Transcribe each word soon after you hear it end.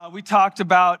We talked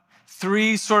about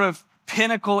three sort of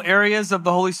pinnacle areas of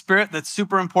the Holy Spirit that's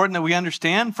super important that we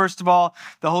understand. First of all,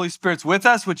 the Holy Spirit's with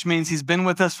us, which means he's been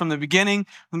with us from the beginning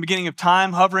of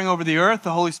time, hovering over the earth.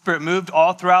 The Holy Spirit moved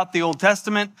all throughout the Old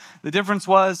Testament. The difference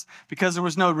was because there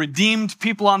was no redeemed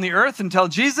people on the earth until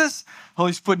Jesus, the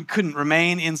Holy Spirit couldn't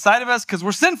remain inside of us because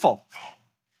we're sinful.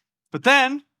 But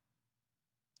then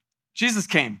Jesus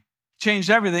came, changed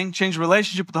everything, changed the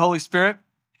relationship with the Holy Spirit.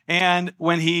 And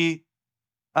when he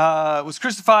was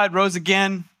crucified, rose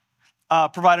again,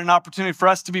 provided an opportunity for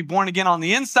us to be born again on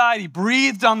the inside. He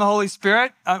breathed on the Holy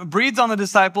Spirit, breathed on the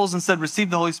disciples and said, receive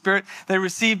the Holy Spirit. They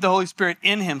received the Holy Spirit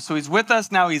in him. So he's with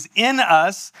us. Now he's in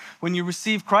us. When you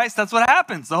receive Christ, that's what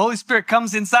happens. The Holy Spirit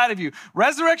comes inside of you.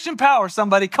 Resurrection power,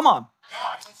 somebody, come on.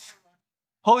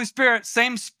 Holy Spirit,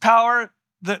 same power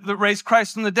that raised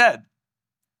Christ from the dead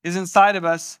is inside of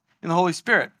us in the Holy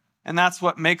Spirit. And that's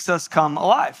what makes us come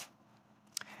alive.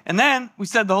 And then we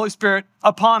said the Holy Spirit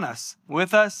upon us,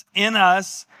 with us, in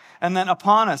us, and then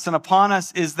upon us. And upon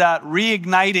us is that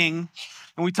reigniting.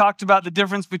 And we talked about the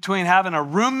difference between having a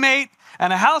roommate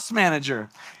and a house manager.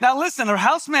 Now listen, a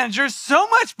house manager is so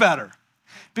much better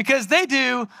because they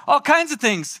do all kinds of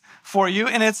things for you.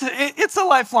 And it's a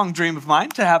lifelong dream of mine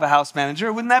to have a house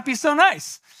manager. Wouldn't that be so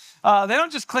nice? They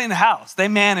don't just clean the house. They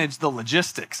manage the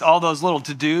logistics, all those little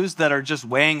to-dos that are just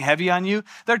weighing heavy on you.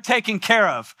 They're taken care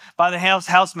of by the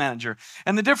house manager.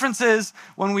 And the difference is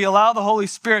when we allow the Holy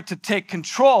Spirit to take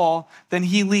control, then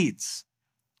he leads.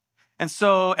 And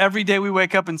so every day we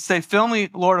wake up and say, fill me,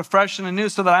 Lord, afresh and anew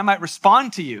so that I might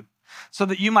respond to you, so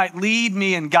that you might lead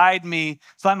me and guide me,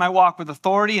 so I might walk with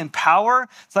authority and power,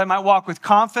 so I might walk with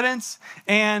confidence,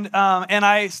 and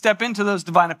I step into those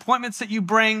divine appointments that you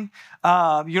bring.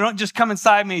 You don't just come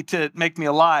inside me to make me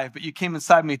alive, but you came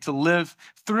inside me to live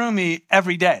through me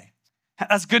every day.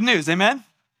 That's good news, amen?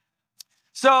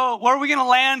 So where we're going to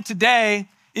land today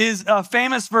is a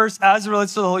famous verse as it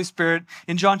relates to the Holy Spirit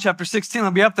in John chapter 16.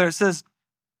 It'll be up there. It says,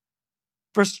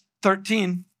 verse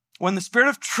 13, when the Spirit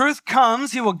of truth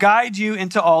comes, he will guide you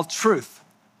into all truth.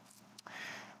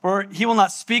 For he will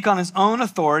not speak on his own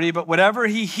authority, but whatever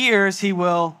he hears, he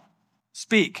will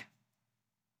speak.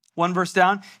 One verse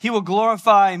down, he will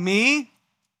glorify me,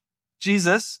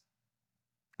 Jesus.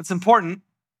 That's important.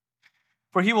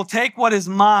 For he will take what is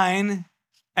mine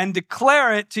and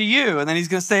declare it to you. And then he's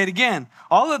going to say it again.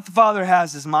 All that the Father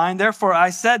has is mine. Therefore, I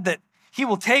said that he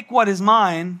will take what is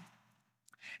mine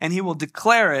and he will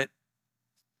declare it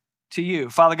to you.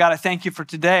 Father God, I thank you for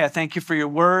today. I thank you for your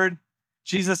word.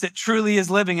 Jesus, it truly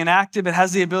is living and active. It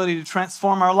has the ability to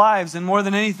transform our lives. And more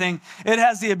than anything, it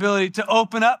has the ability to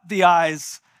open up the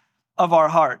eyes of our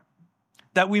heart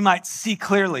that we might see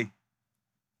clearly,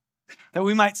 that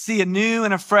we might see anew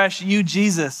and afresh you,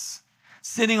 Jesus,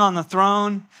 sitting on the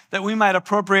throne, that we might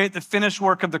appropriate the finished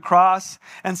work of the cross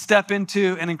and step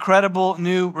into an incredible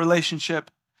new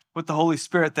relationship with the Holy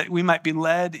Spirit, that we might be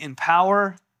led in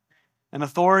power and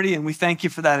authority, and we thank you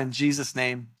for that in Jesus'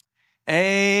 name.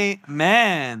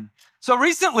 Amen. So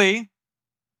recently,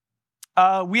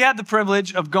 we had the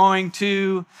privilege of going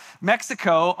to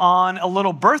Mexico on a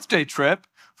little birthday trip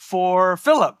for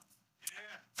Philip.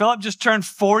 Philip just turned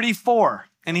 44,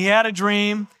 and he had a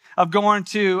dream of going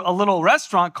to a little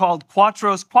restaurant called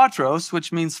Cuatros,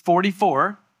 which means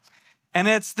 44, and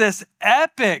it's this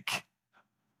epic,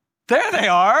 there they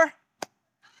are.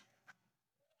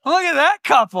 Look at that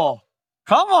couple.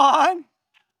 Come on.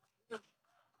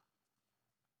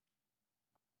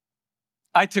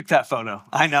 I took that photo.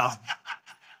 I know.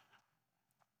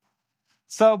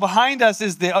 So behind us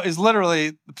is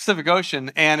literally the Pacific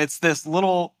Ocean, and it's this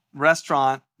little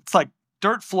restaurant. It's like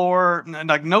dirt floor,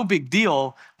 like no big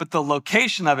deal, but the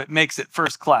location of it makes it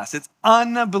first class. It's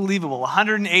unbelievable.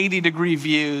 180-degree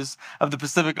views of the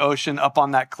Pacific Ocean up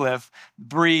on that cliff,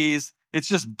 breeze. It's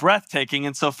just breathtaking.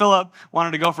 And so Philip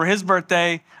wanted to go for his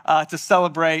birthday to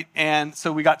celebrate. And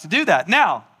so we got to do that.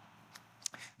 Now,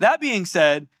 that being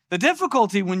said, the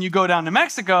difficulty when you go down to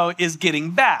Mexico is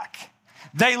getting back.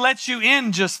 They let you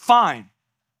in just fine.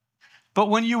 But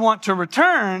when you want to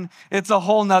return, it's a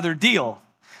whole nother deal.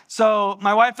 So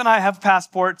my wife and I have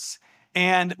passports,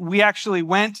 and we actually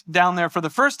went down there for the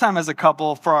first time as a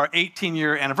couple for our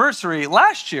 18-year anniversary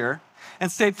last year,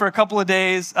 and stayed for a couple of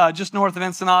days just north of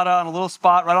Ensenada on a little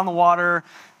spot right on the water,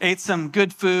 ate some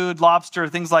good food, lobster,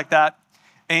 things like that.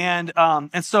 And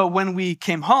so when we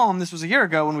came home, this was a year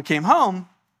ago, when we came home,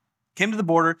 came to the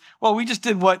border, well, we just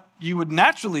did what you would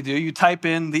naturally do. You type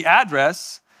in the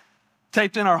address,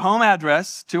 typed in our home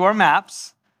address to our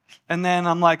maps, and then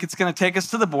I'm like, it's going to take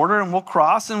us to the border, and we'll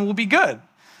cross, and we'll be good.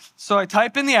 So I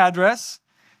type in the address.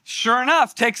 Sure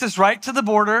enough, takes us right to the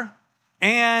border.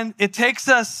 And it takes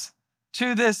us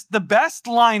to the best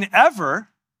line ever,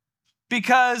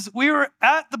 because we were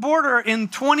at the border in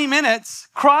 20 minutes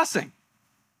crossing.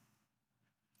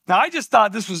 Now, I just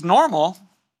thought this was normal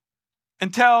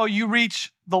until you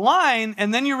reach the line,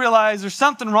 and then you realize there's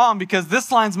something wrong, because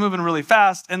this line's moving really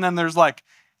fast, and then there's like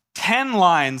 10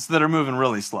 lines that are moving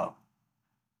really slow.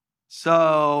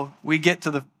 So we get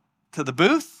to the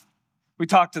booth, we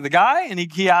talk to the guy, and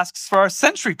he asks for our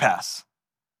Century Pass.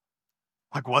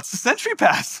 Like, what's the Century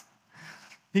Pass?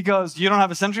 He goes, you don't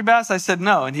have a Century Pass? I said,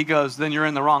 no. And he goes, then you're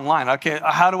in the wrong line. Okay,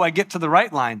 how do I get to the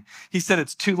right line? He said,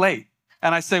 it's too late.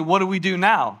 And I say, what do we do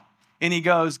now? And he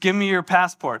goes, give me your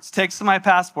passports. Takes my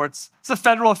passports. It's a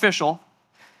federal official.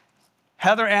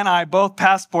 Heather and I, both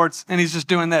passports, and he's just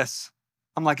doing this.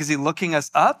 I'm like, is he looking us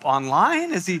up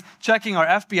online? Is he checking our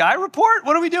FBI report?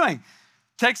 What are we doing?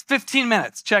 Takes 15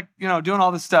 minutes, doing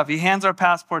all this stuff. He hands our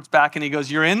passports back and he goes,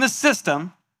 you're in the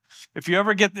system. If you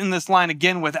ever get in this line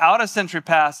again without a Century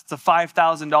Pass, it's a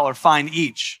 $5,000 fine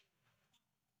each.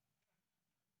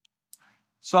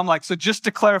 So I'm like, so just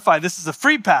to clarify, this is a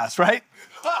free pass, right?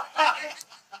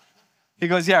 He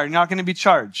goes, yeah, you're not going to be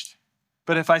charged.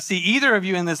 But if I see either of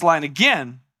you in this line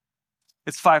again,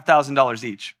 it's $5,000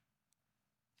 each.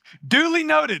 Duly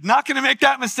noted, not going to make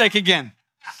that mistake again.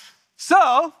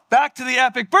 So back to the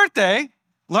epic birthday,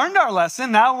 learned our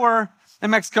lesson. Now we're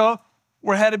in Mexico,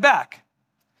 we're headed back.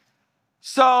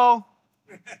 So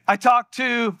I talked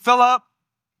to Philip.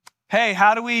 Hey,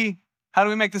 how do we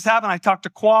make this happen? I talked to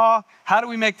Qua. How do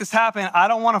we make this happen? I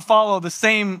don't want to follow the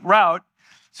same route.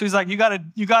 So he's like, you gotta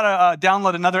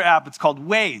download another app. It's called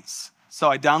Waze. So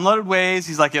I downloaded Waze.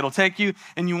 He's like, it'll take you,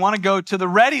 and you want to go to the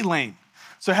ready lane.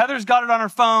 So Heather's got it on her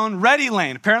phone, ready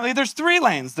lane. Apparently there's 3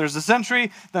 lanes. There's the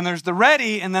Century, then there's the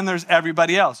ready, and then there's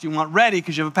everybody else. You want ready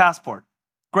because you have a passport.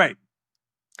 Great.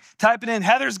 Type it in.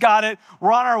 Heather's got it.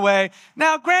 We're on our way.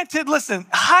 Now, granted, listen,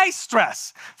 high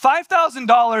stress.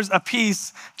 $5,000 a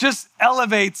piece just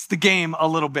elevates the game a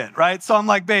little bit, right? So I'm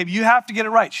like, babe, you have to get it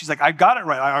right. She's like, I got it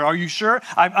right. Are you sure?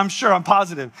 I'm sure. I'm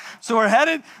positive. So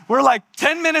we're like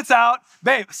 10 minutes out.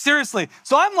 Babe, seriously.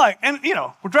 So I'm like, and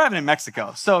we're driving in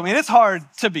Mexico. So, I mean, it's hard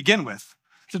to begin with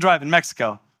to drive in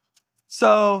Mexico.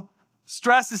 So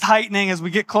stress is heightening as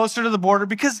we get closer to the border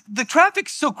because the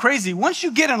traffic's so crazy. Once you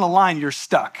get in a line, you're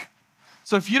stuck.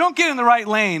 So if you don't get in the right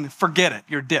lane, forget it.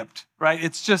 You're dipped, right?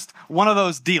 It's just one of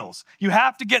those deals. You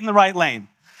have to get in the right lane.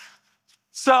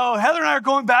 So Heather and I are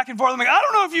going back and forth. I'm like, I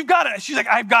don't know if you've got it. She's like,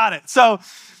 I've got it. So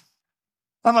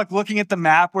I'm like looking at the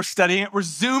map. We're studying it. We're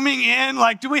zooming in.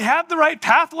 Like, do we have the right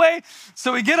pathway?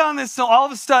 So we get on this. So all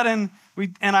of a sudden,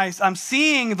 I'm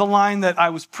seeing the line that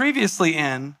I was previously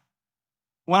in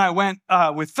when I went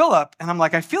with Philip. And I'm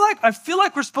like, I feel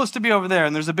like we're supposed to be over there.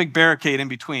 And there's a big barricade in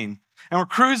between. And we're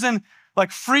cruising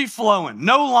like free flowing,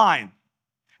 no line.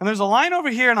 And there's a line over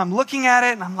here and I'm looking at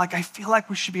it and I'm like, I feel like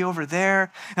we should be over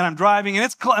there. And I'm driving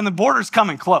and and the border's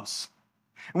coming close.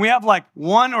 And we have like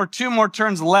 1 or 2 more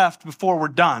turns left before we're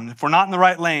done. If we're not in the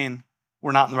right lane,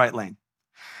 we're not in the right lane.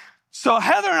 So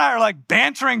Heather and I are like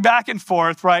bantering back and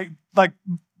forth, right? Like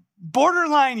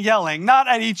borderline yelling, not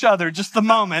at each other, just the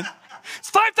moment.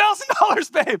 It's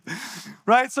 $5,000, babe,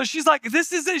 right? So she's like,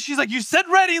 this is it. She's like, you said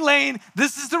ready lane.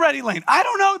 This is the ready lane. I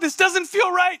don't know. This doesn't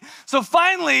feel right. So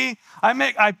finally,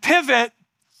 I pivot,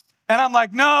 and I'm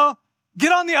like, no,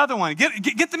 get on the other one.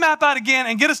 Get the map out again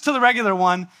and get us to the regular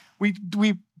one. We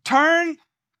turn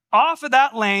off of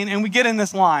that lane, and we get in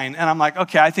this line. And I'm like,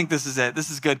 okay, I think this is it. This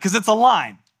is good, because it's a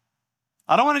line.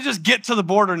 I don't want to just get to the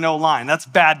border, no line. That's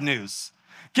bad news.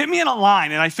 Get me in a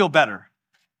line, and I feel better.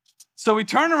 So we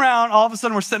turn around, all of a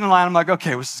sudden we're sitting in line. I'm like,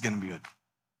 okay, this is going to be good.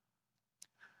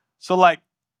 So like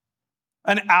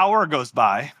an hour goes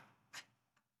by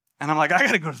and I'm like, I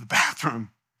got to go to the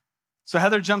bathroom. So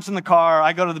Heather jumps in the car.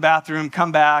 I go to the bathroom,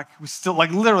 come back. We still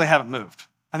like literally haven't moved.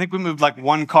 I think we moved like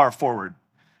 1 car forward.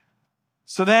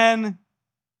 So then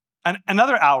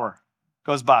another hour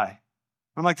goes by.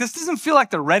 I'm like, this doesn't feel like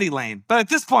the ready lane. But at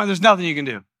this point, there's nothing you can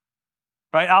do,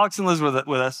 right? Alex and Liz were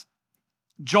with us.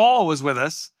 Joel was with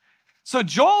us. So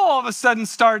Joel all of a sudden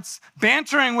starts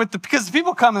bantering because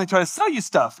people come and they try to sell you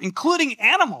stuff, including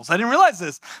animals. I didn't realize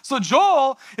this. So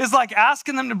Joel is like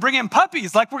asking them to bring in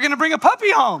puppies, like we're going to bring a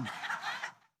puppy home.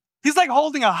 He's like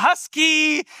holding a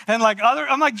husky and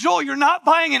I'm like, Joel, you're not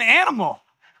buying an animal.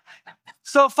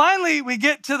 So finally we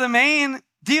get to the main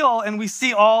deal and we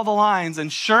see all the lines.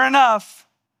 And sure enough,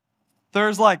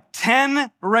 there's like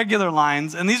 10 regular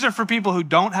lines. And these are for people who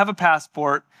don't have a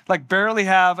passport, like barely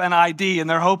have an ID, and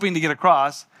they're hoping to get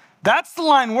across. That's the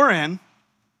line we're in.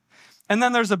 And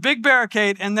then there's a big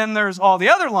barricade, and then there's all the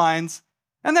other lines,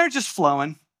 and they're just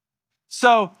flowing.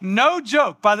 So no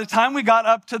joke, by the time we got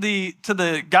up to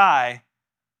the guy,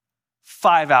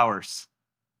 5 hours.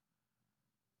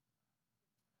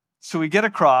 So we get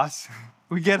across,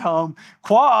 we get home.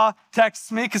 Kwa texts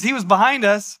me because he was behind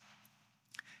us.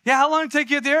 Yeah, how long did it take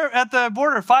you at the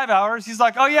border? 5 hours. He's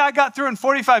like, oh yeah, I got through in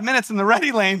 45 minutes in the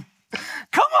ready lane.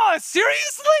 Come on,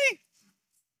 seriously?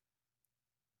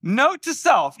 Note to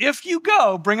self, if you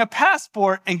go, bring a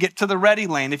passport and get to the ready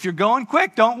lane. If you're going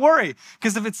quick, don't worry,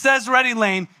 because if it says ready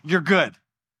lane, you're good.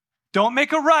 Don't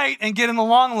make a right and get in the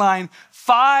long line.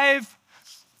 5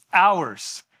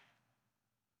 hours.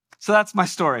 So that's my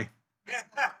story. Kind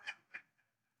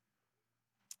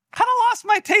of lost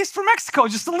my taste for Mexico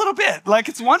just a little bit. Like,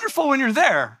 it's wonderful when you're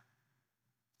there.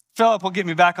 Philip will get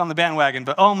me back on the bandwagon,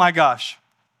 but oh my gosh.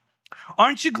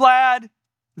 Aren't you glad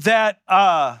that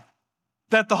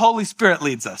the Holy Spirit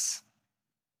leads us?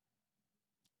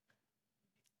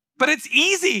 But it's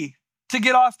easy to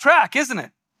get off track, isn't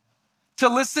it? To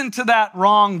listen to that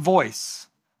wrong voice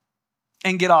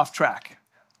and get off track.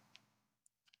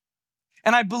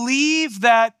 And I believe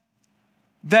that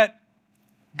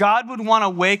God would want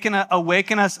to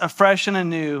awaken us afresh and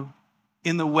anew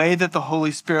in the way that the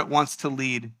Holy Spirit wants to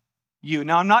lead you.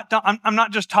 Now, I'm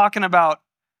not just talking about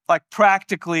like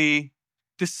practically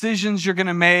decisions you're going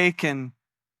to make and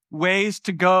ways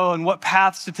to go and what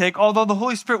paths to take, although the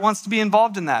Holy Spirit wants to be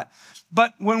involved in that.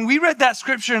 But when we read that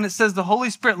scripture and it says the Holy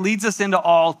Spirit leads us into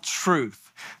all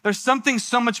truth, there's something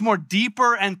so much more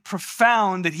deeper and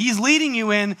profound that he's leading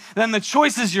you in than the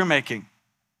choices you're making.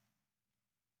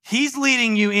 He's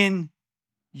leading you in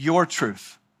your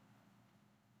truth,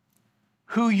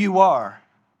 who you are,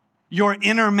 your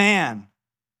inner man,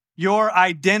 your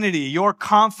identity, your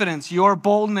confidence, your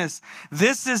boldness.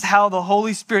 This is how the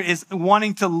Holy Spirit is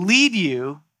wanting to lead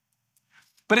you.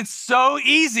 But it's so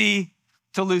easy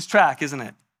to lose track, isn't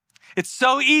it? It's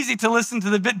so easy to listen to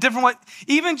the bit different way,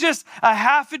 even just a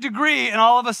half a degree, and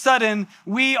all of a sudden,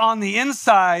 we on the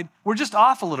inside, we're just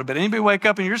off a little bit. Anybody wake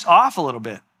up and you're just off a little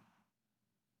bit?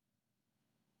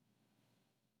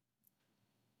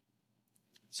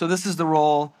 So this is the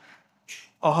role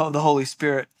of the Holy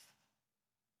Spirit.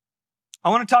 I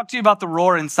want to talk to you about the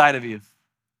roar inside of you.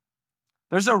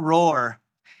 There's a roar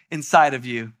inside of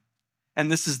you,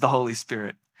 and this is the Holy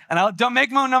Spirit. And don't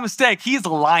make no mistake, he's a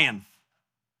lion.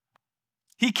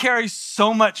 He carries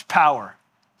so much power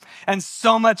and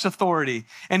so much authority,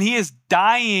 and he is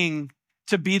dying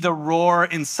to be the roar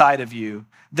inside of you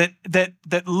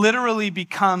that literally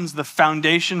becomes the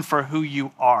foundation for who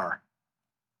you are,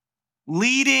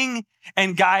 leading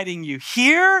and guiding you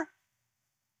here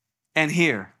and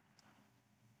here.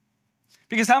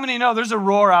 Because how many know there's a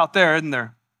roar out there, isn't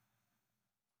there?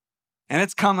 And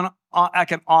it's coming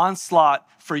like an onslaught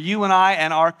for you and I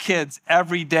and our kids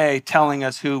every day, telling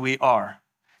us who we are,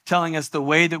 telling us the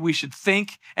way that we should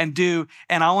think and do.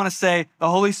 And I want to say the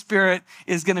Holy Spirit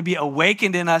is going to be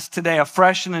awakened in us today,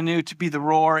 afresh and anew, to be the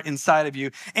roar inside of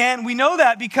you. And we know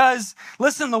that because,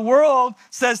 listen, the world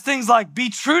says things like, be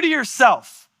true to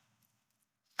yourself.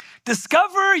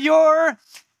 Discover your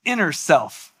inner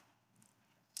self.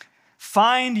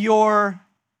 Find your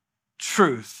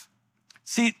truth.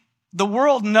 See, the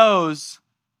world knows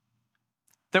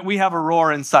that we have a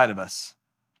roar inside of us.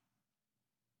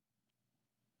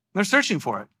 They're searching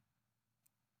for it.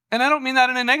 And I don't mean that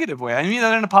in a negative way. I mean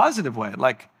that in a positive way.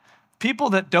 Like,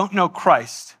 people that don't know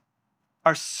Christ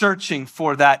are searching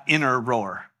for that inner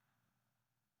roar.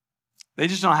 They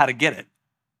just don't know how to get it.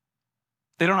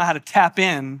 They don't know how to tap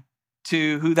in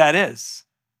to who that is.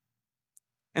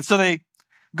 And so they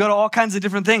go to all kinds of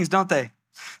different things, don't they?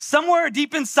 Somewhere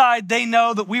deep inside, they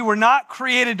know that we were not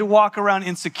created to walk around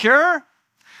insecure.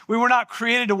 We were not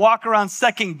created to walk around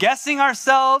second guessing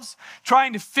ourselves,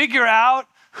 trying to figure out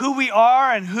who we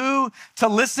are and who to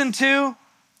listen to.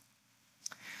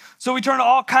 So we turn to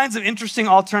all kinds of interesting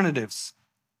alternatives.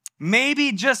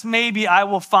 Maybe, just maybe, I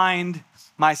will find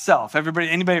myself.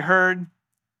 Anybody heard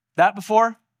that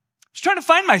before? Just trying to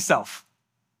find myself.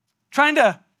 Trying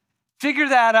to figure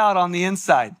that out on the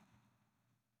inside.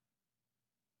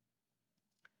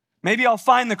 Maybe I'll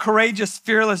find the courageous,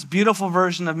 fearless, beautiful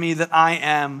version of me that I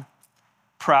am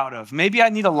proud of. Maybe I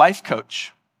need a life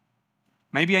coach.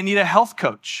 Maybe I need a health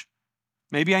coach.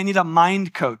 Maybe I need a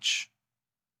mind coach.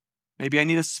 Maybe I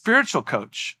need a spiritual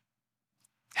coach.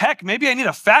 Heck, maybe I need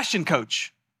a fashion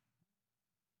coach.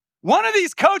 One of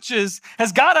these coaches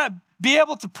has got to be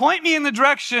able to point me in the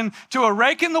direction to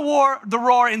awaken the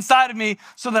roar inside of me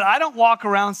so that I don't walk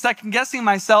around second guessing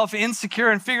myself, insecure,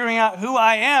 and figuring out who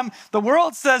I am. The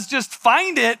world says just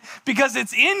find it because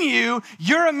it's in you.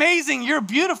 You're amazing. You're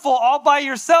beautiful all by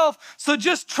yourself. So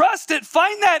just trust it.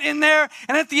 Find that in there.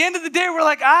 And at the end of the day, we're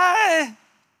like, I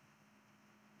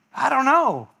don't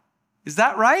know. Is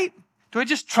that right? Do I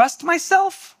just trust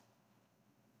myself?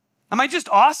 Am I just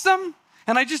awesome?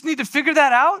 And I just need to figure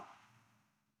that out?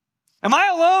 Am I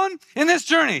alone in this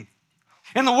journey?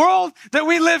 In the world that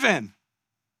we live in?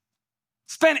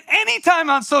 Spend any time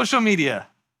on social media,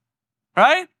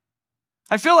 right?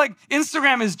 I feel like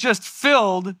Instagram is just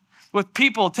filled with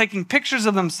people taking pictures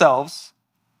of themselves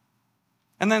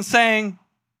and then saying,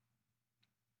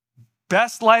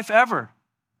 best life ever,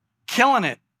 killing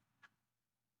it.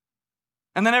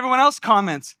 And then everyone else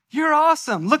comments, you're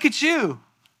awesome, look at you.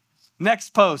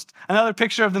 Next post, another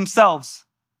picture of themselves.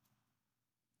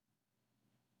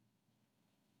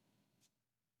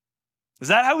 Is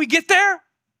that how we get there?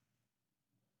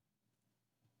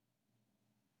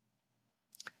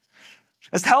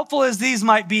 As helpful as these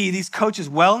might be, these coaches,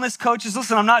 wellness coaches,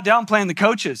 listen, I'm not downplaying the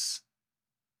coaches.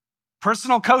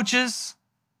 Personal coaches,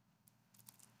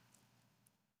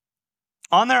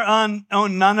 on their own,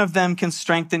 none of them can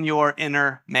strengthen your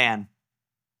inner man.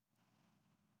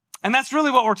 And that's really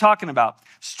what we're talking about.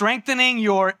 Strengthening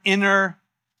your inner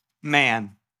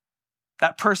man.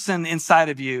 That person inside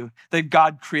of you that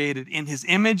God created in his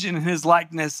image and in his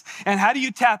likeness. And how do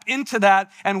you tap into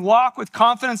that and walk with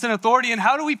confidence and authority? And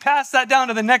how do we pass that down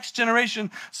to the next generation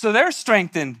so they're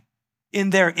strengthened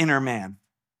in their inner man?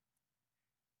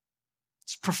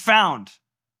 It's profound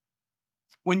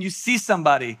when you see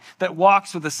somebody that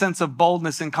walks with a sense of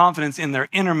boldness and confidence in their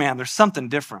inner man. There's something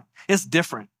different. It's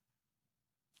different.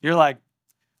 You're like,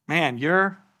 man,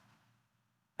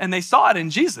 and they saw it in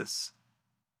Jesus.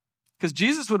 Because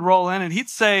Jesus would roll in and he'd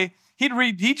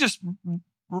just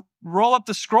roll up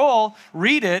the scroll,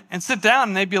 read it, and sit down,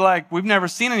 and they'd be like, we've never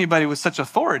seen anybody with such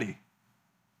authority,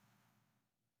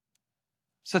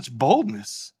 such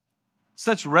boldness,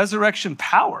 such resurrection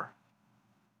power.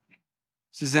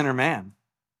 It's his inner man.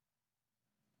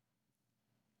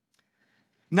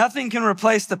 Nothing can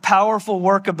replace the powerful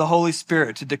work of the Holy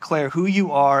Spirit to declare who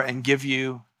you are and give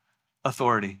you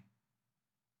authority.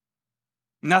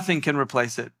 Nothing can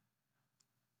replace it.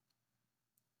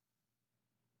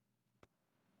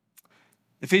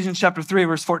 Ephesians chapter 3,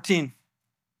 verse 14.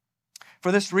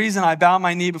 For this reason, I bow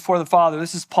my knee before the Father.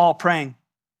 This is Paul praying.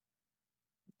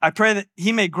 I pray that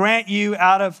he may grant you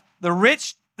out of the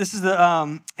rich, this is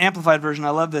the Amplified version,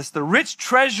 I love this, the rich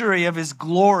treasury of his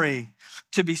glory,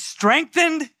 to be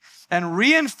strengthened and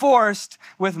reinforced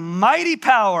with mighty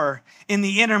power in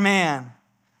the inner man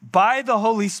by the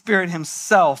Holy Spirit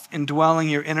himself indwelling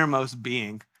your innermost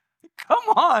being. Come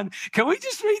on, can we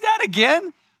just read that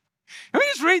again? Can we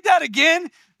just read that again?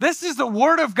 This is the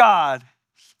word of God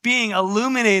being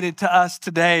illuminated to us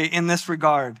today in this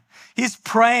regard. He's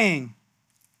praying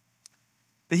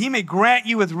that he may grant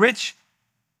you with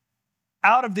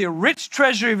out of the rich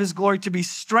treasury of his glory to be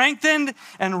strengthened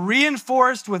and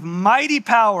reinforced with mighty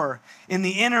power in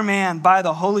the inner man by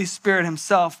the Holy Spirit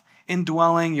himself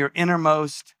indwelling your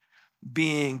innermost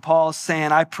being. Paul's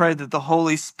saying, I pray that the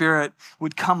Holy Spirit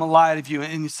would come alive of you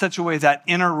in such a way, that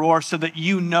inner roar, so that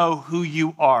you know who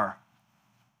you are.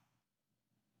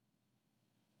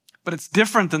 But it's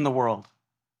different than the world.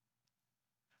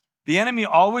 The enemy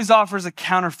always offers a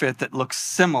counterfeit that looks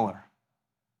similar,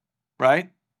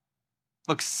 right?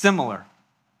 Looks similar.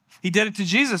 He did it to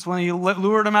Jesus when he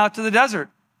lured him out to the desert.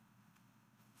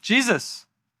 Jesus,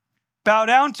 bow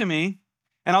down to me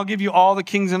and I'll give you all the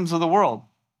kingdoms of the world.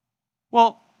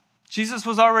 Well, Jesus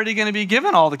was already going to be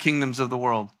given all the kingdoms of the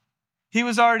world. He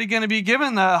was already going to be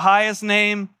given the highest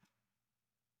name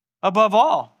above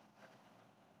all.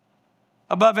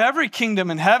 Above every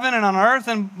kingdom in heaven and on earth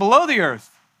and below the earth.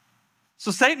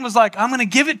 So Satan was like, I'm going to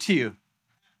give it to you.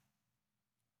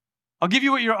 I'll give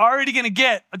you what you're already going to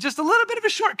get. Just a little bit of a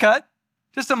shortcut.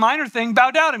 Just a minor thing.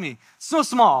 Bow down to me. It's so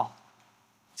small.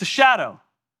 It's a shadow.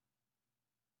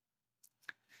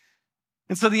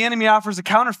 And so the enemy offers a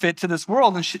counterfeit to this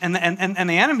world. And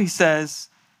the enemy says,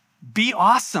 be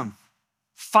awesome.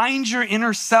 Find your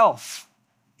inner self.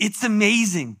 It's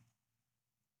amazing.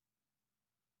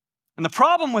 And the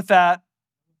problem with that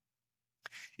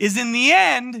is, in the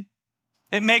end,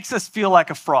 it makes us feel like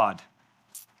a fraud.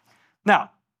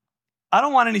 Now, I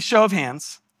don't want any show of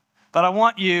hands, but I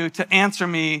want you to answer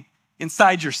me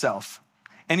inside yourself.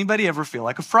 Anybody ever feel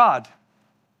like a fraud?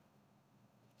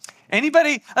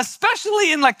 Anybody,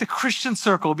 especially in like the Christian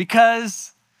circle,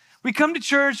 because We come to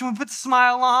church and we put the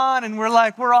smile on and we're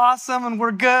like, we're awesome and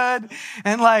we're good.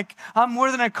 And like, I'm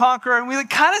more than a conqueror. And we like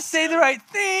kind of say the right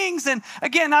things. And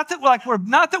again, not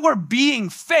that we're being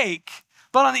fake,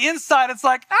 but on the inside, it's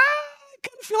like, I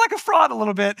kind of feel like a fraud a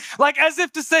little bit. Like as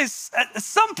if to say, at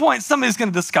some point, somebody's going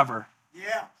to discover.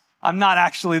 Yeah. I'm not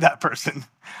actually that person.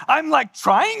 I'm like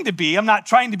trying to be. I'm not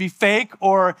trying to be fake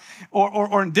or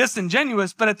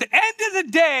disingenuous. But at the end of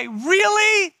the day,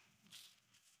 really,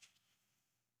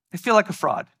 I feel like a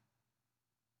fraud.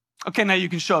 Okay, now you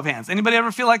can show of hands. Anybody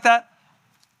ever feel like that?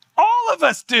 All of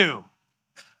us do.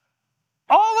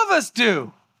 All of us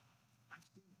do.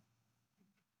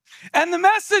 And the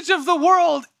message of the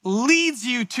world leads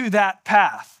you to that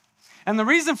path. And the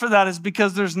reason for that is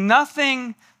because there's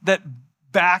nothing that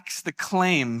backs the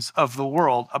claims of the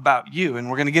world about you. And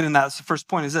we're going to get into that. So the first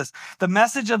point is this. The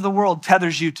message of the world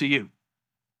tethers you to you.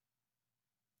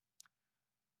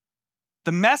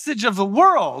 The message of the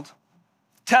world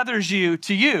tethers you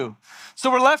to you. So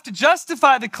we're left to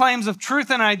justify the claims of truth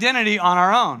and identity on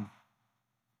our own.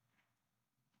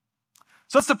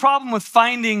 So what's the problem with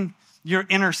finding your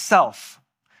inner self?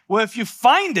 Well, if you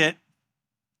find it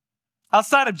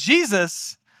outside of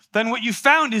Jesus, then what you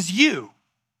found is you.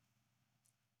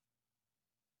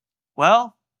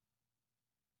 Well,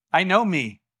 I know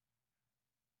me,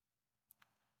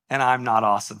 and I'm not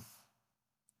awesome.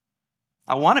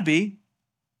 I want to be.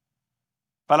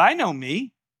 But I know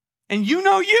me, and you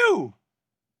know you.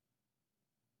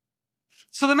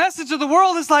 So the message of the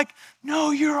world is like,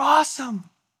 no, you're awesome.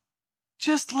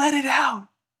 Just let it out.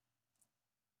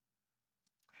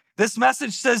 This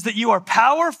message says that you are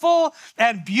powerful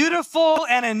and beautiful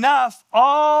and enough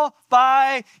all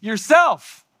by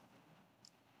yourself.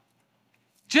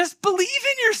 Just believe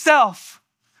in yourself.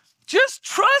 Just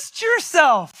trust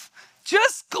yourself.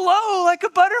 Just glow like a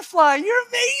butterfly. You're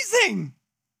amazing.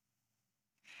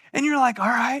 And you're like, all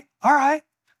right,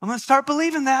 I'm going to start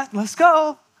believing that. Let's go.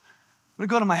 I'm going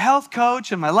to go to my health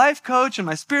coach and my life coach and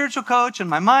my spiritual coach and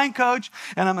my mind coach.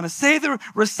 And I'm going to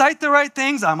recite the right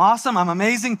things. I'm awesome. I'm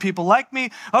amazing. People like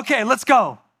me. Okay, let's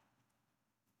go.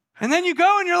 And then you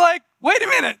go and you're like, wait a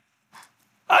minute.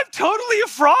 I'm totally a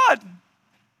fraud.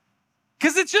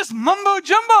 Because it's just mumbo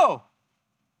jumbo.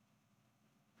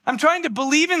 I'm trying to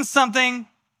believe in something.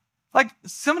 Like,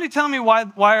 somebody tell me why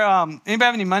anybody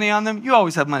have any money on them? You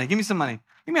always have money. Give me some money.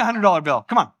 Give me a $100 bill.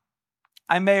 Come on.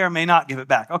 I may or may not give it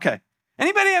back. Okay.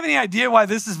 Anybody have any idea why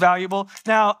this is valuable?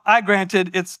 Now,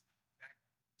 granted, it's,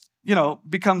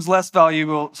 becomes less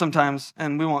valuable sometimes,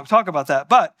 and we won't talk about that.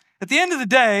 But at the end of the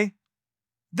day,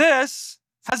 this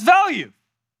has value.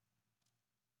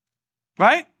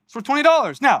 Right? It's for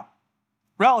 $20. Now,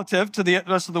 relative to the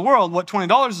rest of the world, what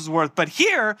 $20 is worth. But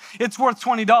here, it's worth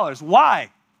 $20.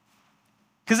 Why?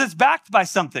 Because it's backed by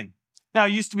something. Now,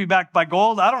 it used to be backed by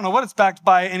gold. I don't know what it's backed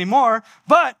by anymore,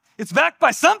 but it's backed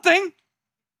by something.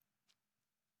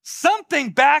 Something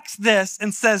backs this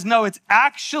and says, no, it's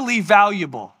actually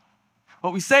valuable.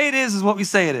 What we say it is what we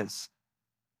say it is.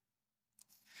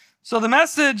 So the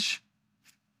message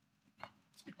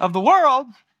of the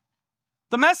world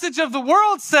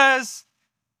says,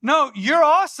 no, you're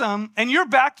awesome and you're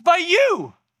backed by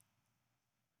you.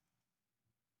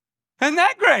 Isn't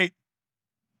that great?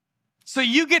 So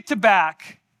you get to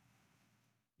back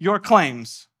your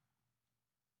claims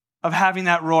of having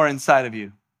that roar inside of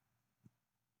you.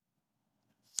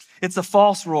 It's a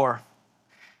false roar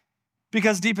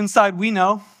because deep inside we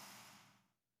know.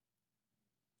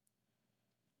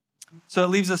 So it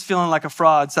leaves us feeling like a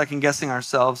fraud, second guessing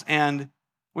ourselves, and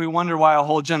we wonder why a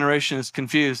whole generation is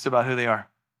confused about who they are.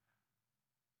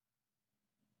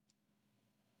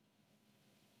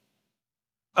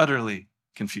 Utterly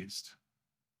confused.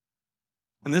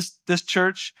 And this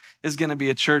church is going to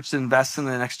be a church that invests in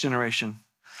the next generation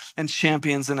and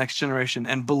champions the next generation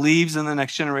and believes in the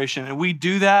next generation. And we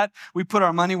do that. We put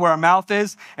our money where our mouth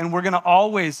is, and we're going to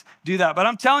always do that. But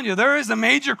I'm telling you, there is a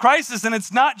major crisis, and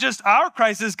it's not just our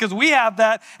crisis because we have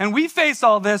that and we face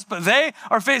all this, but they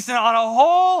are facing it on a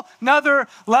whole nother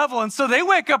level. And so they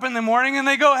wake up in the morning and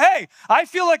they go, hey, I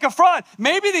feel like a fraud.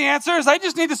 Maybe the answer is I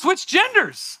just need to switch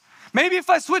genders. Maybe if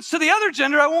I switch to the other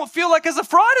gender, I won't feel like as a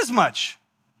fraud as much.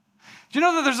 Do you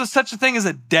know that there's such a thing as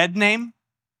a dead name?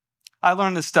 I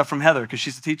learned this stuff from Heather because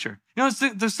she's a teacher. You know,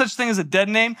 there's such a thing as a dead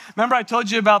name. Remember I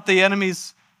told you about the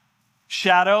enemy's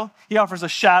shadow? He offers a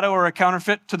shadow or a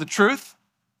counterfeit to the truth.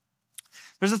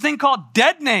 There's a thing called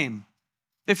dead name.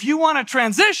 If you want to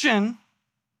transition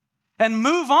and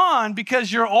move on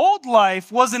because your old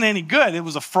life wasn't any good, it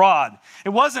was a fraud. It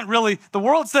wasn't really, the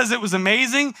world says it was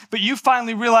amazing, but you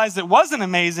finally realized it wasn't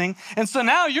amazing. And so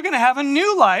now you're going to have a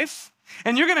new life.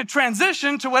 and you're going to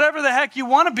transition to whatever the heck you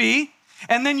want to be,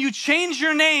 and then you change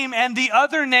your name, and the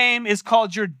other name is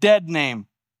called your dead name.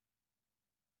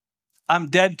 I'm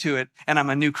dead to it, and I'm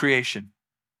a new creation.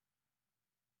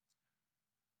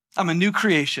 I'm a new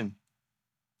creation.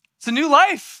 It's a new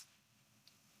life,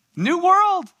 new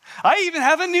world. I even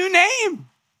have a new name.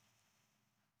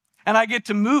 And I get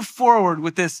to move forward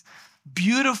with this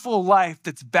beautiful life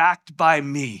that's backed by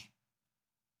me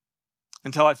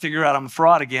until I figure out I'm a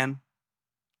fraud again,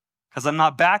 because I'm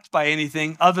not backed by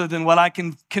anything other than what I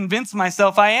can convince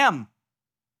myself I am.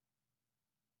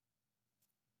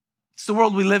 It's the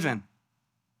world we live in.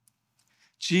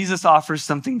 Jesus offers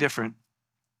something different.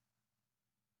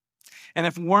 And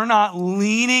if we're not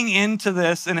leaning into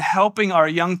this and helping our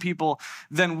young people,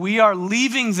 then we are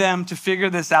leaving them to figure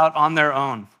this out on their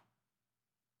own.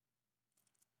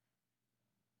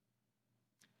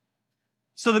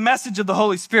 So the message of the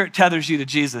Holy Spirit tethers you to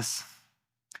Jesus.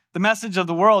 The message of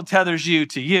the world tethers you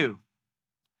to you.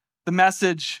 The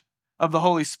message of the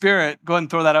Holy Spirit, go ahead and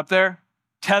throw that up there,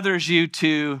 tethers you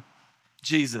to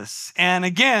Jesus. And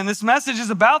again, this message is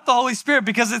about the Holy Spirit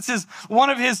because it's one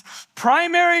of his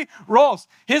primary roles.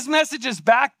 His message is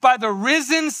backed by the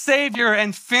risen Savior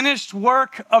and finished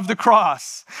work of the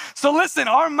cross. So listen,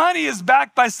 our money is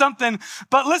backed by something,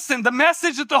 but listen, the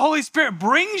message that the Holy Spirit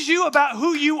brings you about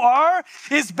who you are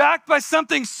is backed by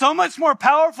something so much more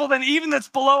powerful than even that's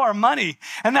below our money.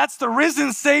 And that's the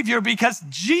risen Savior, because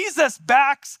Jesus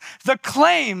backs the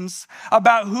claims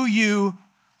about who you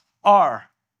are.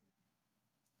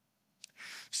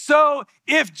 So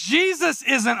if Jesus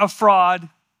isn't a fraud,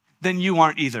 then you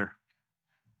aren't either.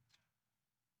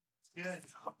 Good.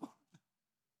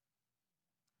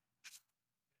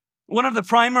 One of the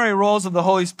primary roles of the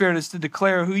Holy Spirit is to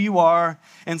declare who you are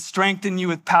and strengthen you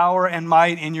with power and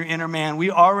might in your inner man.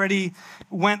 We already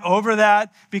went over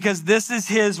that because this is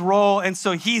his role. And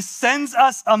so he sends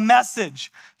us a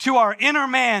message to our inner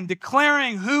man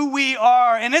declaring who we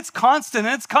are. And it's constant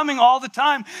and it's coming all the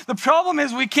time. The problem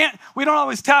is we don't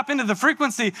always tap into the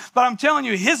frequency, but I'm telling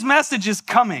you, his message is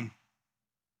coming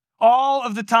all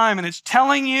of the time. And it's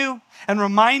telling you and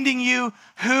reminding you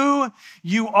who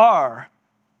you are.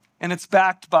 And it's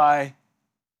backed by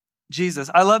Jesus.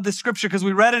 I love this scripture because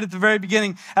we read it at the very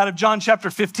beginning out of John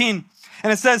chapter 15.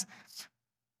 And it says,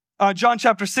 John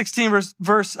chapter 16,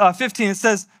 verse 15, it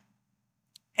says,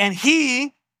 and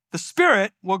he, the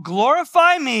Spirit, will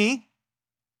glorify me,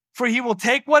 for he will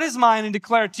take what is mine and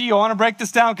declare it to you. I want to break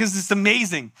this down because it's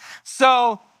amazing.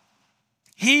 So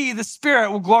he, the Spirit,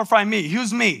 will glorify me.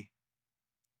 Who's me?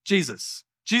 Jesus.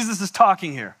 Jesus is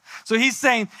talking here. So he's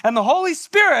saying, and the Holy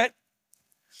Spirit,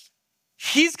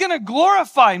 he's going to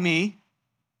glorify me.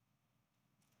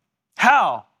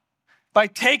 How? By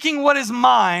taking what is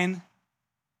mine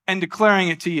and declaring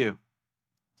it to you.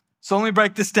 So let me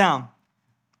break this down.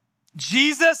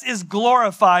 Jesus is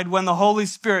glorified when the Holy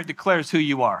Spirit declares who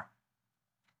you are.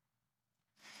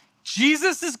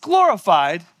 Jesus is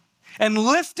glorified and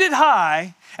lifted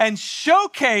high and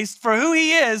showcased for who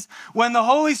he is when the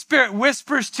Holy Spirit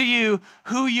whispers to you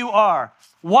who you are.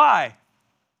 Why?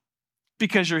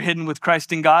 Because you're hidden with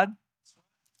Christ in God.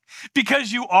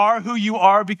 Because you are who you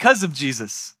are because of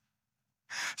Jesus.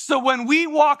 So when we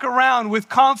walk around with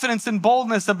confidence and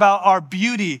boldness about our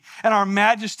beauty and our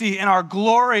majesty and our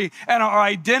glory and our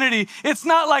identity, it's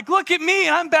not like, look at me,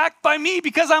 I'm backed by me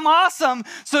because I'm awesome,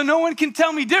 so no one can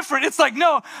tell me different. It's like,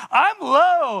 no, I'm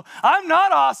low. I'm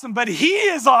not awesome, but he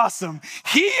is awesome.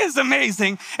 He is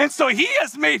amazing. And so he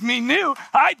has made me new.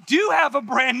 I do have a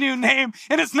brand new name,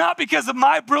 and it's not because of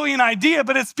my brilliant idea,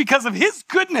 but it's because of his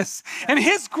goodness and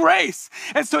his grace.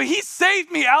 And so he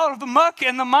saved me out of the muck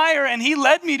and the mire, and he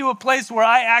led me to a place where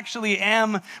I actually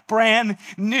am brand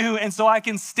new. And so I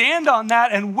can stand on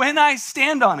that. And when I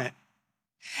stand on it,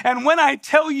 and when I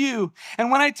tell you,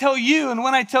 and when I tell you, and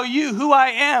when I tell you who I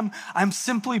am, I'm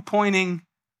simply pointing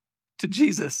to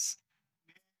Jesus.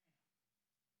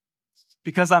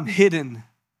 Because I'm hidden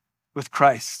with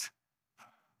Christ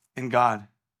in God.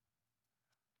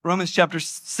 Romans chapter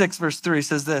 6, verse 3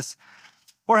 says this,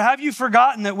 or have you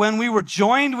forgotten that when we were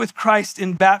joined with Christ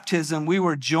in baptism, we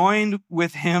were joined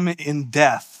with him in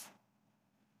death?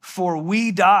 For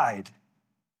we died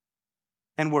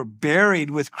and were buried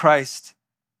with Christ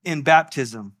in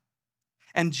baptism.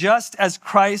 And just as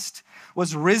Christ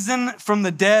was risen from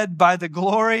the dead by the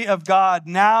glory of God,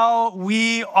 now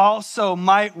we also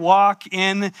might walk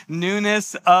in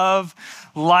newness of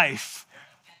life.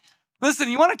 Listen,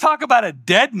 you want to talk about a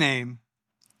dead name?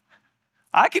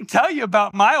 I can tell you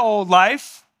about my old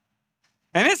life,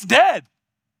 and it's dead.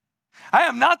 I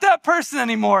am not that person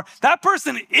anymore. That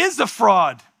person is a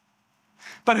fraud.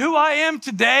 But who I am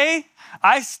today,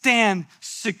 I stand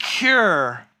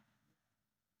secure.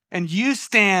 And you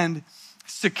stand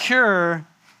secure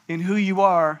in who you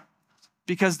are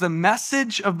because the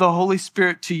message of the Holy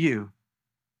Spirit to you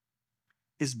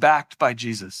is backed by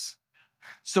Jesus.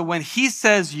 So when he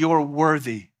says you're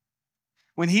worthy,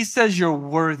 when he says you're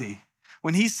worthy,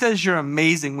 when he says you're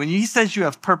amazing, when he says you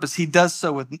have purpose, he does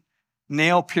so with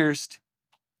nail-pierced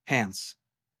hands.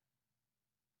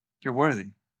 You're worthy.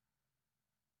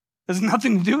 It has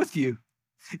nothing to do with you.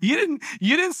 You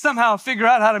didn't somehow figure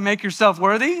out how to make yourself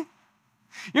worthy.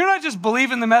 You're not just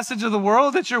believing the message of the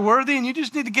world that you're worthy and you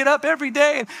just need to get up every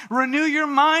day and renew your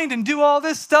mind and do all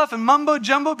this stuff and mumbo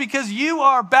jumbo because you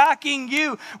are backing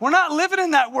you. We're not living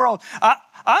in that world.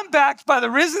 I'm backed by the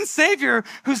risen Savior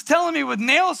who's telling me with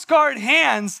nail-scarred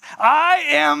hands, I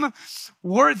am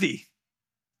worthy.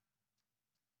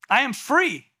 I am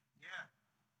free.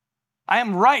 I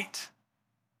am right.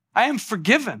 I am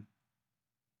forgiven.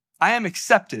 I am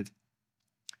accepted.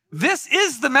 This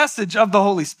is the message of the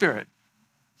Holy Spirit.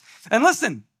 And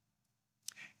listen,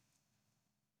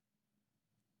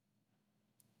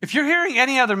 if you're hearing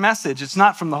any other message, it's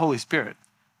not from the Holy Spirit.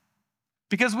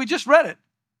 Because we just read it.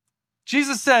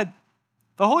 Jesus said,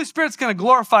 the Holy Spirit's going to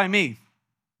glorify me.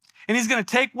 And he's going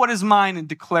to take what is mine and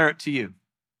declare it to you.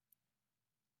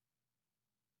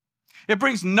 It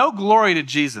brings no glory to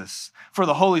Jesus for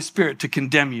the Holy Spirit to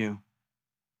condemn you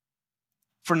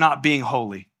for not being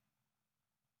holy.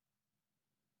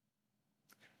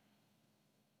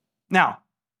 Now,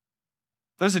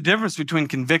 there's a difference between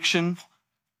conviction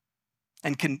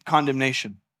and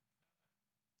condemnation.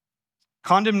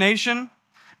 Condemnation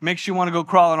makes you want to go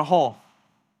crawl in a hole.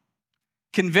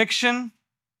 Conviction,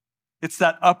 it's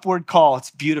that upward call.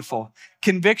 It's beautiful.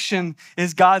 Conviction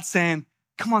is God saying,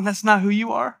 come on, that's not who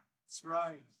you are. That's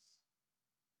right.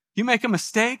 You make a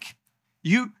mistake,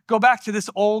 you go back to this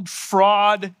old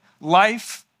fraud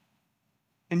life,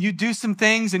 and you do some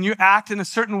things and you act in a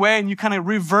certain way and you kind of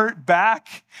revert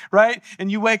back, right?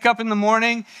 And you wake up in the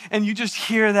morning and you just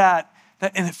hear that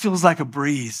and it feels like a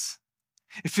breeze.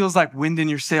 It feels like wind in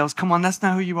your sails. Come on, that's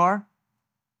not who you are.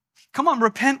 Come on,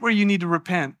 repent where you need to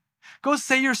repent. Go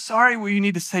say you're sorry where you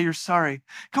need to say you're sorry.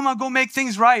 Come on, go make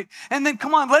things right. And then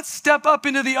come on, let's step up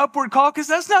into the upward call because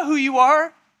that's not who you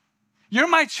are. You're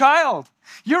my child.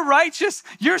 You're righteous.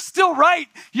 You're still right.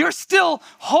 You're still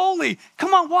holy.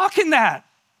 Come on, walk in that.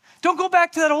 Don't go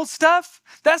back to that old stuff.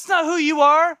 That's not who you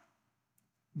are.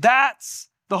 That's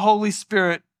the Holy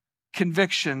Spirit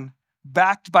conviction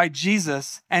backed by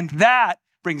Jesus. And that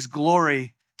brings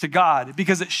glory to God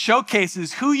because it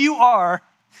showcases who you are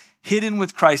hidden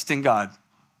with Christ in God.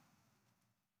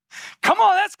 Come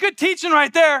on, that's good teaching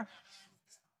right there.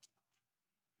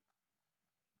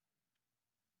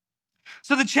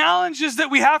 So the challenge is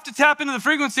that we have to tap into the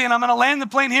frequency, and I'm going to land the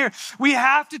plane here. We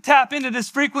have to tap into this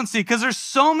frequency because there's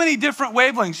so many different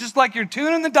wavelengths, just like you're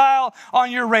tuning the dial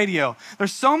on your radio.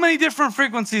 There's so many different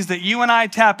frequencies that you and I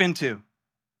tap into.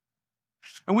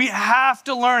 And we have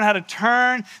to learn how to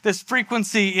turn this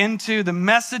frequency into the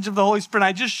message of the Holy Spirit.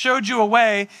 I just showed you a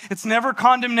way. It's never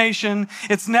condemnation.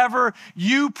 It's never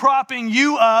you propping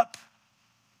you up.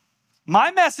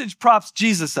 My message props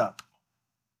Jesus up.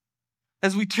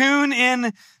 As we tune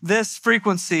in this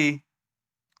frequency,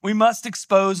 we must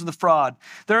expose the fraud.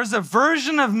 There's a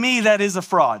version of me that is a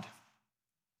fraud,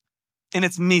 and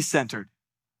it's me-centered.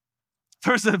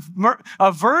 There's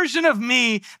a version of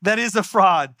me that is a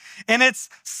fraud, and it's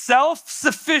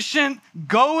self-sufficient,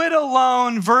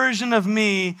 go-it-alone version of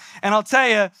me. And I'll tell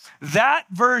you, that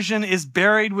version is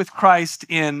buried with Christ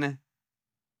in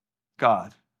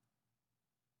God.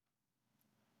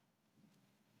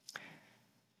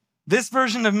 This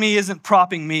version of me isn't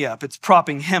propping me up, it's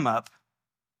propping him up.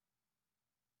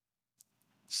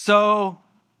 So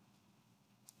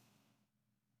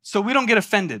we don't get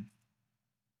offended.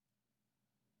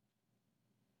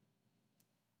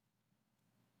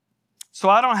 So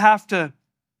I don't have to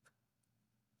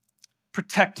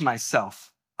protect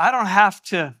myself. I don't have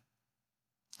to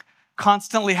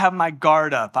constantly have my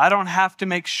guard up. I don't have to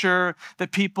make sure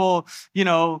that people,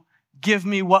 give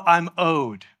me what I'm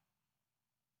owed.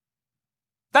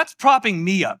 That's propping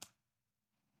me up.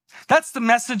 That's the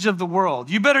message of the world.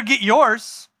 You better get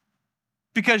yours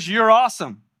because you're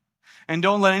awesome. And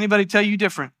don't let anybody tell you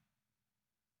different.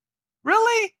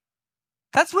 Really?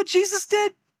 That's what Jesus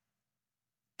did?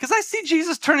 Because I see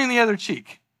Jesus turning the other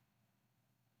cheek.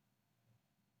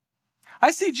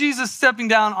 I see Jesus stepping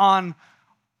down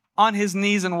on his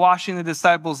knees and washing the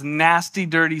disciples' nasty,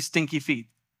 dirty, stinky feet.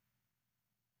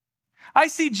 I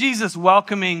see Jesus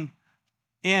welcoming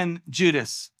in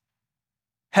Judas.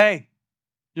 Hey,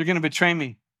 you're going to betray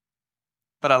me.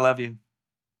 but I love you.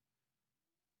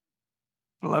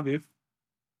 I love you.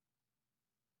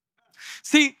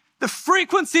 See, the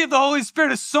frequency of the Holy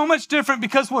Spirit is so much different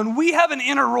because when we have an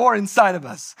inner roar inside of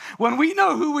us, when we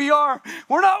know who we are,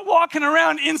 we're not walking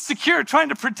around insecure trying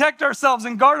to protect ourselves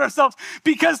and guard ourselves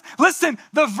because, listen,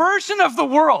 the version of the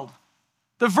world,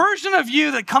 the version of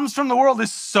you that comes from the world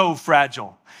is so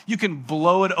fragile. You can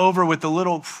blow it over with a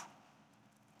little,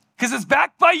 because it's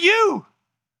backed by you.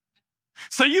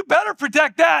 So you better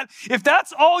protect that. If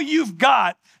that's all you've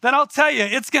got, then I'll tell you,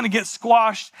 it's going to get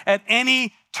squashed at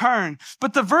any turn.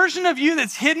 But the version of you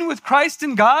that's hidden with Christ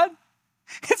and God,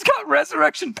 it's got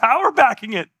resurrection power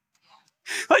backing it.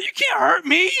 Like, you can't hurt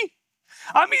me.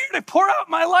 I'm here to pour out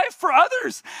my life for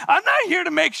others. I'm not here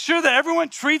to make sure that everyone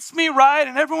treats me right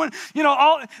and everyone,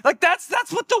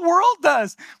 that's what the world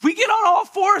does. We get on all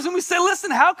fours and we say,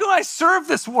 listen, how can I serve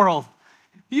this world?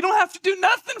 You don't have to do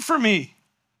nothing for me.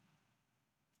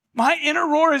 My inner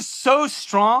roar is so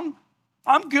strong,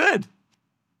 I'm good.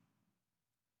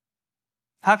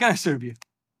 How can I serve you?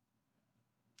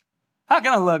 How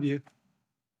can I love you?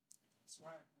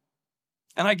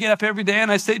 And I get up every day and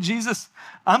I say, Jesus,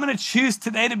 I'm going to choose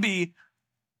today to be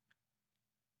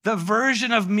the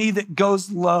version of me that goes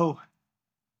low,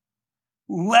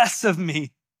 less of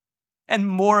me and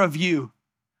more of you.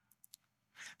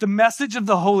 The message of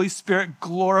the Holy Spirit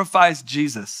glorifies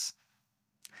Jesus.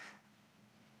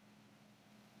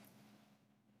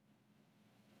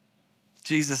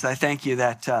 Jesus, I thank you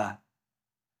that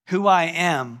who I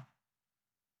am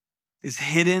is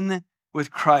hidden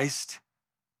with Christ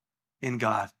in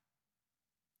God.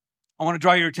 I want to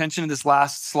draw your attention to this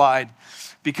last slide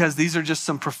because these are just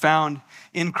some profound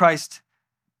in Christ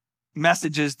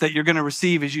messages that you're going to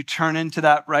receive as you turn into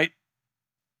that right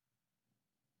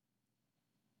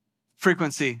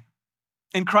frequency.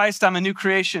 In Christ, I'm a new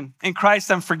creation. In Christ,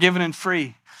 I'm forgiven and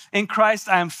free. In Christ,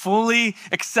 I am fully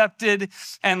accepted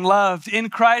and loved. In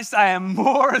Christ, I am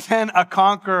more than a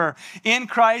conqueror. In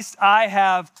Christ, I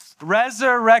have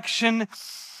resurrection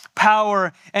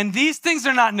power. And these things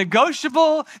are not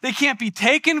negotiable. They can't be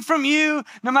taken from you,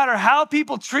 no matter how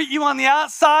people treat you on the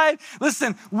outside.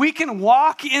 Listen, we can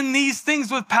walk in these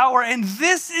things with power. And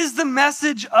this is the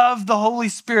message of the Holy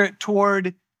Spirit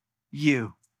toward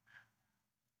you.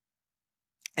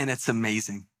 And it's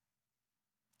amazing.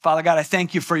 Father God, I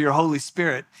thank you for your Holy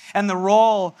Spirit and the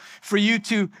role for you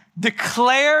to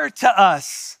declare to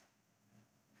us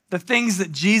the things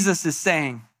that Jesus is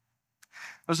saying.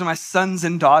 Those are my sons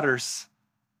and daughters,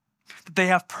 that they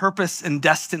have purpose and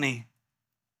destiny,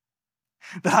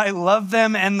 that I love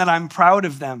them and that I'm proud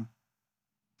of them,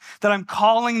 that I'm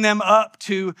calling them up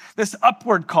to this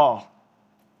upward call,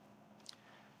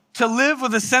 to live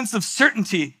with a sense of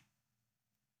certainty.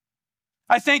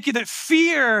 I thank you that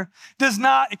fear does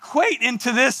not equate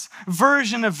into this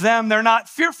version of them. They're not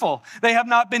fearful. They have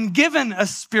not been given a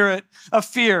spirit of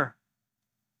fear.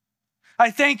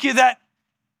 I thank you that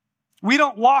we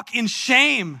don't walk in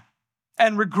shame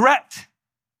and regret.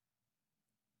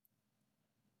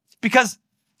 Because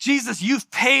Jesus, you've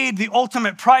paid the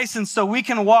ultimate price, and so we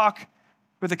can walk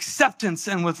with acceptance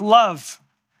and with love.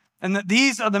 And that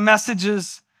these are the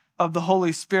messages of the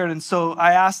Holy Spirit. And so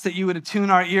I ask that you would attune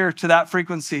our ear to that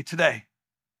frequency today.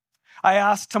 I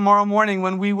ask tomorrow morning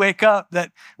when we wake up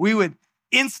that we would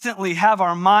instantly have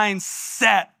our minds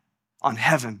set on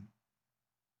heaven.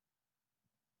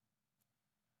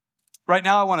 Right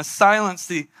now, I want to silence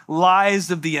the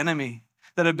lies of the enemy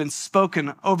that have been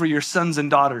spoken over your sons and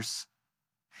daughters.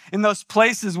 In those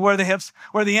places where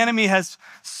the enemy has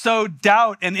sowed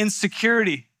doubt and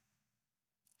insecurity,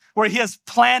 where he has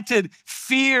planted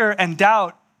fear and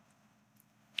doubt,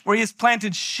 where he has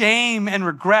planted shame and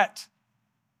regret.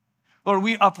 Lord,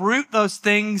 we uproot those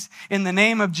things in the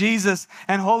name of Jesus.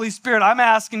 And Holy Spirit, I'm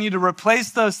asking you to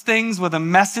replace those things with a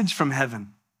message from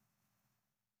heaven.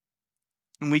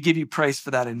 And we give you praise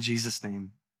for that in Jesus'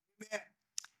 name.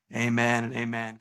 Amen and amen.